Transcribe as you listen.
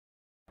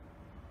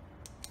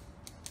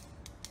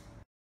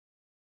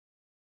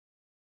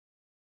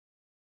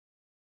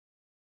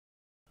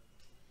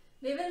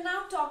We will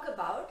now talk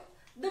about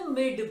the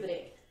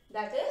midbrain,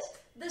 that is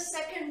the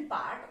second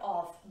part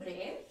of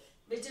brain,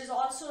 which is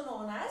also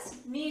known as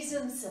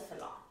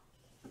mesencephalon.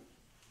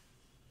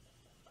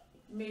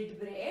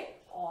 Midbrain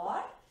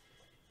or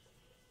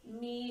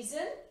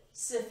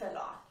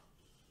mesencephalon.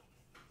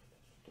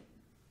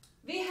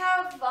 We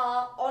have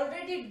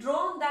already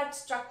drawn that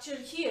structure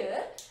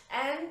here,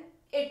 and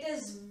it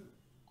is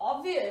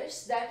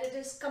obvious that it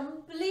is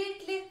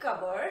completely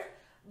covered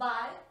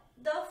by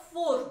the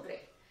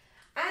forebrain.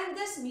 And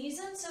this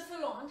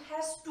mesencephalon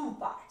has two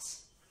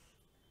parts: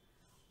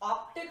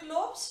 optic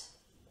lobes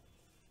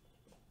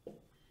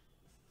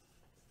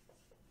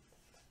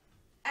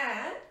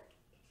and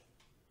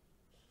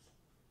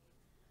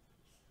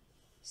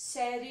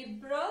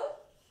cerebral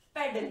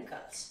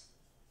peduncles.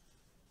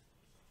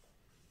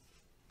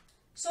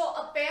 So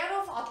a pair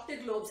of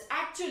optic lobes,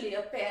 actually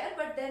a pair,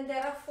 but then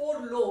there are four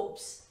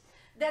lobes.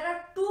 There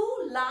are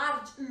two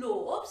large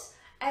lobes,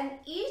 and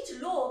each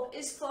lobe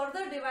is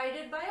further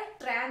divided by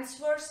a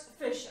transverse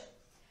fissure.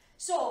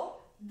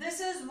 So this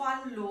is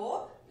one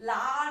lobe,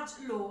 large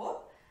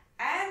lobe,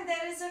 and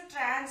there is a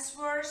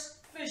transverse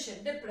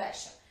fissure,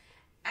 depression.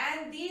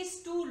 And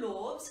these two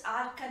lobes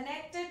are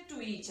connected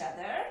to each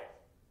other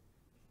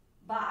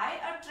by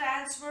a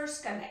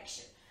transverse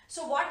connection.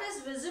 So what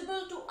is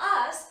visible to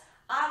us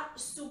are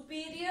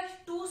superior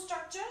two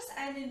structures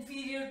and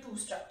inferior two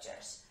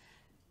structures.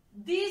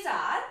 These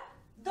are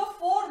the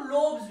four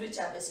lobes which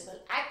are visible.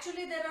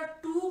 Actually, there are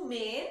two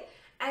main,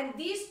 and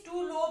these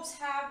two lobes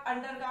have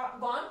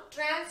undergone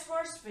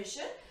transverse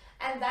fissure,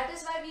 and that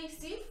is why we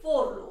see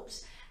four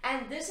lobes.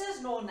 And this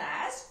is known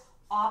as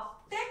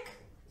optic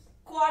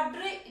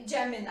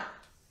quadrigemina.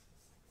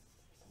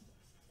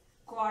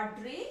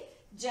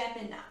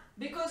 Quadrigemina,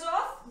 because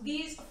of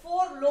these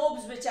four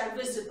lobes which are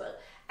visible.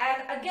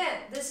 And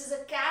again, this is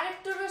a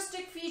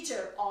characteristic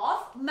feature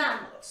of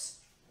mammals.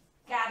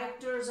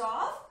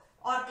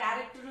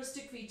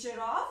 Characteristic feature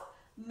of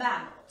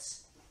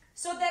mammals.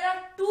 So there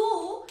are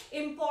two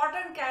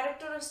important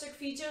characteristic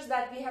features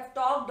that we have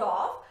talked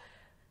of,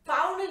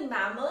 found in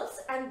mammals,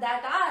 and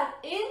that are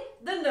in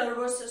the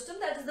nervous system,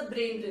 that is the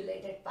brain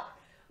related part.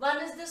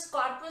 One is this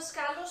corpus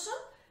callosum,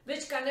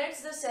 which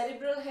connects the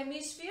cerebral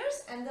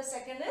hemispheres, and the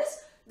second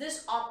is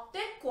this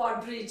optic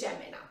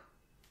quadrigemina.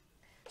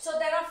 So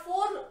there are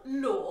four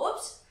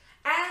lobes,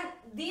 and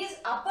these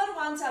upper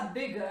ones are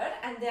bigger,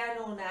 and they are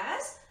known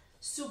as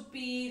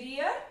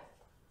superior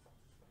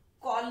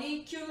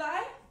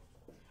colliculi,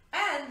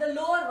 and the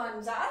lower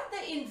ones are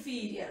the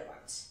inferior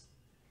ones.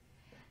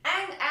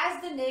 And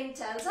as the name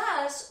tells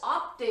us,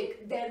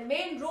 optic, their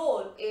main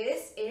role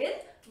is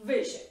in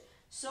vision.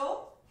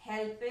 So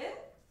help in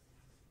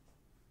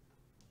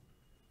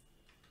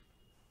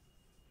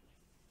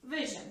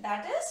vision,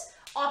 that is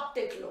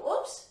optic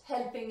lobes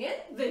helping in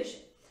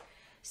vision.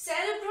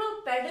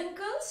 Cerebral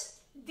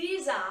peduncles,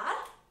 these are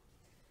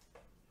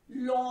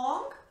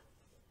long,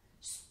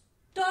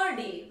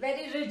 sturdy,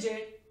 very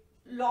rigid,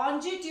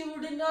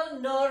 longitudinal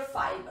nerve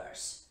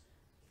fibers.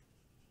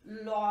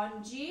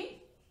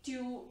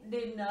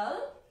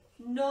 Longitudinal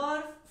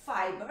nerve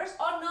fibers,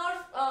 or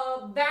nerve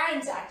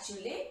bands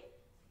actually.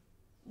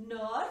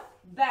 Nerve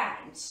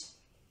bands.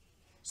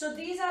 So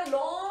these are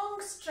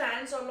long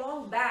strands or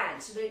long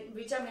bands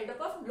which are made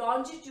up of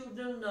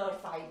longitudinal nerve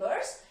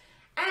fibers,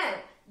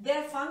 and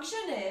their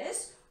function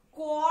is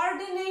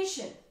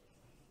coordination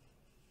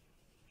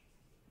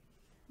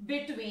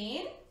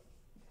between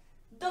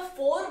the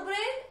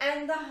forebrain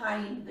and the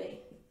hindbrain.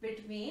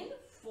 Between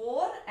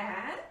fore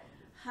and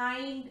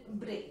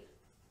hindbrain.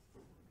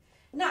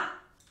 Now,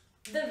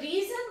 the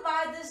reason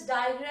why this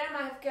diagram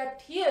I have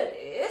kept here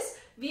is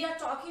we are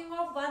talking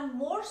of one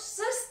more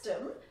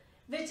system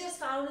which is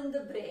found in the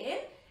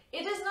brain.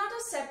 It is not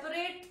a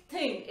separate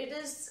thing.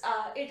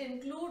 It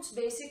includes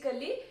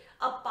basically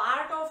a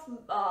part of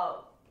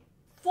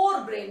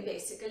forebrain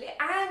basically,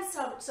 and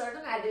some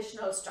certain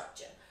additional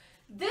structure.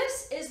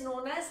 This is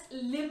known as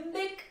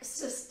limbic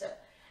system,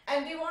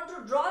 and we want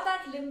to draw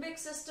that limbic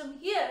system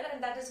here,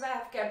 and that is why I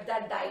have kept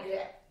that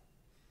diagram.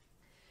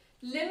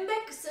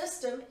 Limbic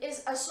system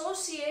is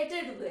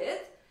associated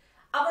with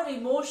our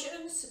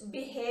emotions,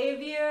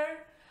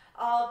 behavior,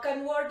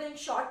 converting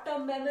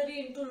short-term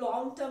memory into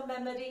long-term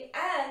memory,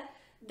 and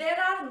there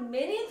are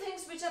many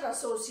things which are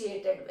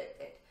associated with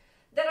it.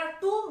 There are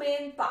two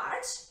main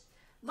parts,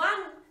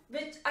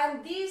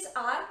 and these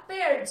are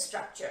paired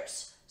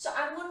structures. So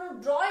I'm going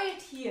to draw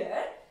it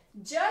here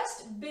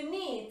just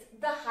beneath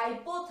the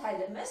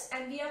hypothalamus,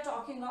 and we are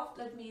talking of,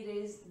 let me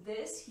erase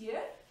this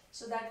here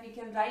so that we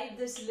can write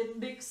this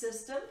limbic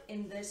system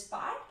in this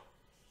part.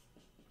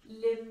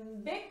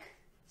 Limbic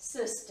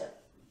system.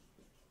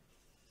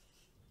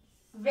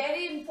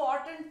 Very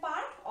important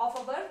part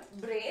of our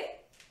brain,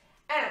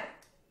 and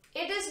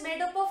it is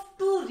made up of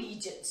two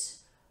regions.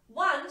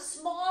 One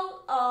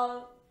small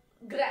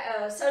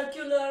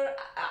circular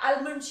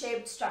almond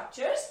shaped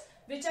structures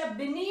which are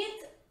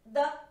beneath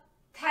the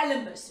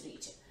thalamus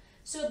region.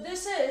 So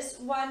this is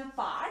one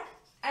part,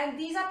 and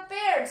these are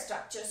paired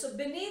structures. So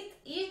beneath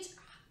each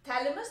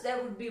thalamus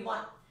there would be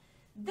one.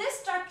 This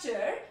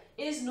structure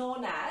is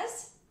known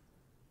as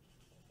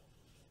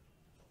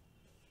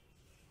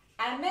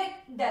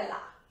amygdala.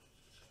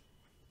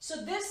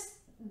 So this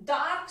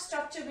dark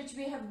structure which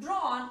we have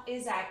drawn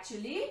is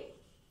actually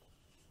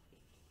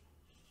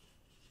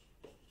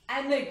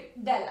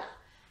amygdala.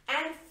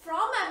 And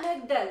from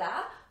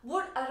amygdala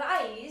would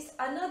arise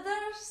another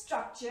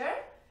structure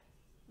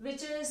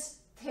which is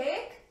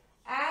thick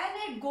and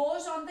it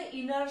goes on the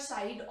inner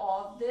side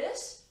of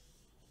this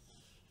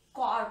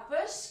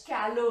corpus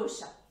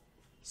callosum.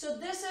 So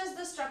this is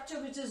the structure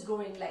which is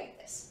going like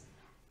this.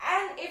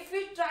 And if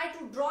we try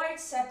to draw it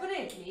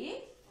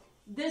separately,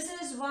 this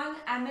is one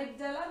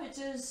amygdala,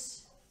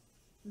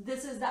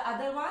 this is the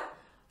other one.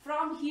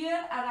 From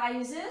here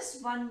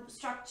arises one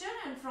structure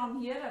and from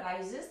here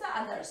arises the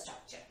other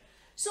structure.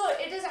 So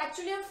it is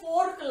actually a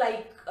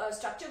fork-like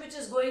structure which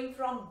is going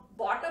from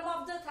bottom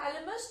of the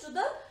thalamus to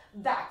the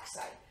back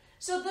side.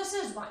 So this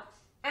is one.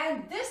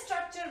 And this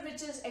structure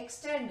which is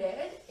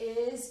extended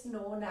is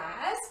known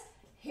as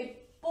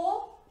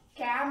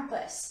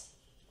hippocampus.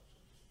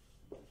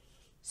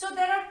 So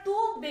there are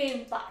two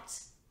main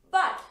parts,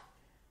 but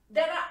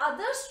there are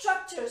other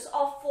structures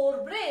of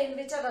forebrain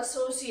which are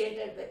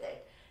associated with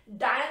it.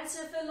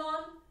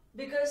 Diencephalon,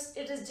 because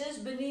it is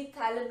just beneath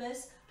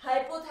thalamus.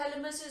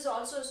 Hypothalamus is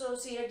also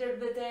associated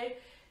with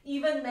it.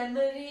 Even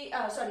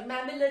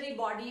mammillary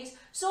bodies.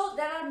 So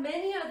there are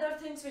many other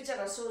things which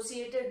are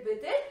associated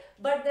with it,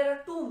 but there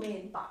are two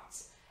main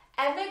parts: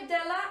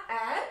 amygdala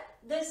and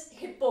this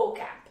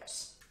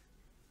hippocampus.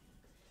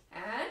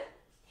 And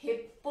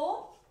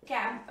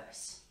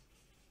hippocampus.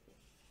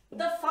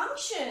 The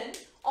function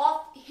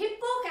of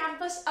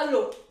hippocampus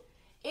alone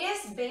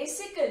is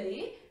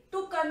basically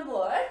to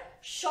convert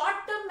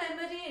short-term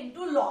memory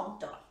into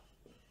long-term.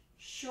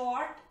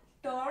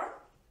 Short-term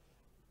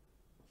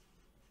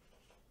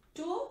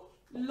to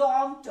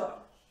long-term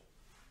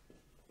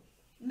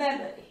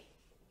memory.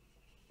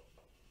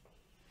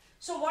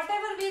 So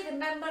whatever we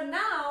remember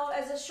now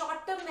as a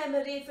short-term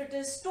memory, if it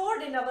is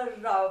stored in our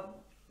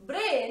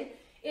brain,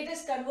 it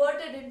is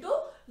converted into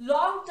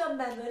long-term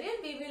memory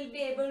and we will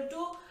be able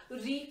to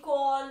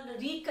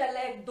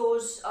recollect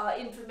those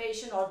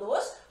information or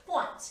those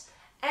points.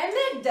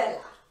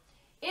 Amygdala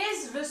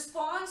is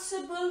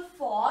responsible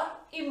for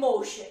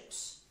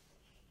emotions.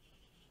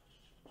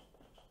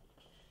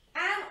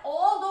 And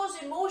all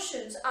those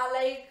emotions are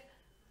like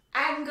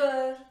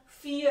anger,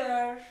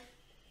 fear,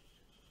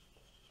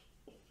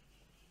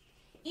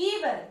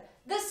 even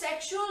the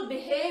sexual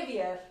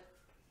behavior.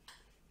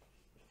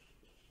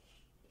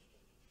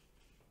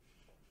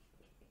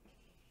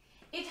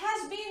 It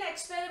has been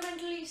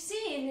experimentally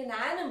seen in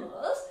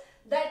animals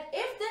that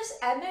if this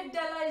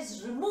amygdala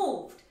is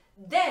removed,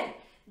 then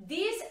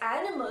these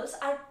animals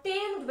are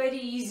tamed very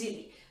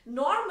easily.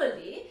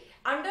 Normally,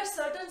 under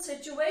certain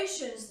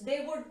situations,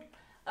 they would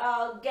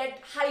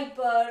get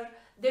hyper,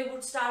 they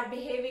would start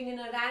behaving in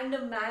a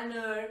random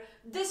manner.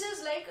 This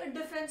is like a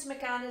defense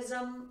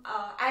mechanism,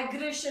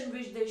 aggression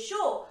which they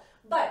show.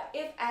 But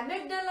if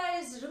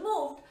amygdala is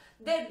removed,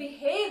 their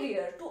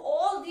behavior to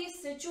all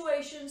these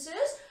situations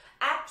is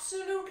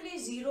absolutely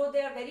zero.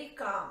 They are very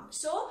calm.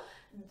 So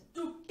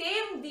to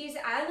tame these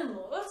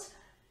animals,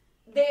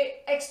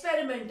 they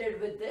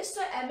experimented with this.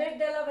 So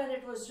amygdala, when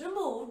it was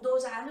removed,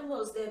 those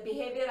animals, their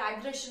behavior,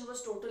 aggression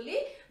was totally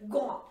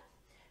gone.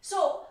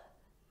 So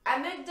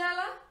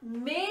amygdala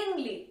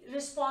mainly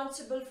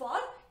responsible for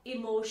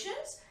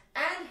emotions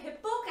and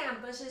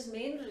hippocampus is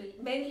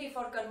mainly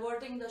for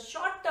converting the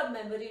short-term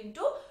memory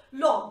into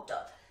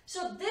long-term.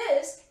 So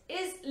this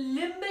is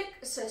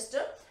limbic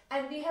system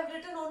and we have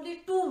written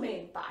only two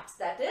main parts,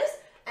 that is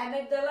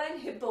amygdala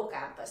and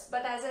hippocampus.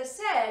 But as I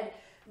said,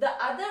 the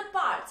other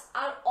parts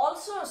are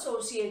also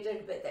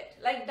associated with it.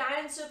 Like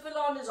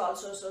diencephalon is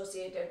also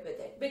associated with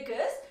it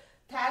because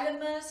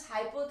thalamus,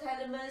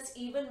 hypothalamus,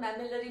 even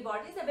mammillary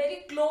bodies are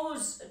very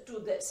close to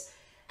this.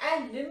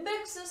 And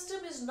limbic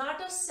system is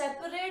not a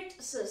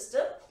separate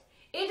system.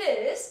 It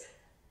is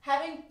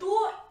having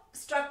two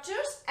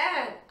structures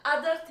and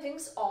other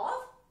things of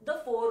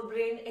the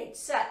forebrain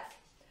itself.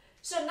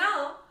 So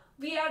now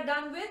we are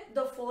done with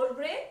the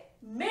forebrain,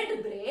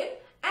 midbrain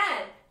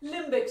and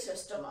limbic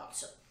system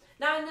also.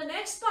 Now in the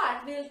next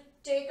part we'll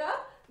take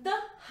up the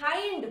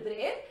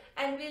hindbrain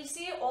and we'll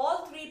see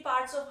all three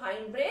parts of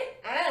hindbrain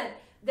and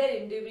their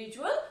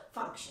individual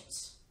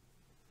functions.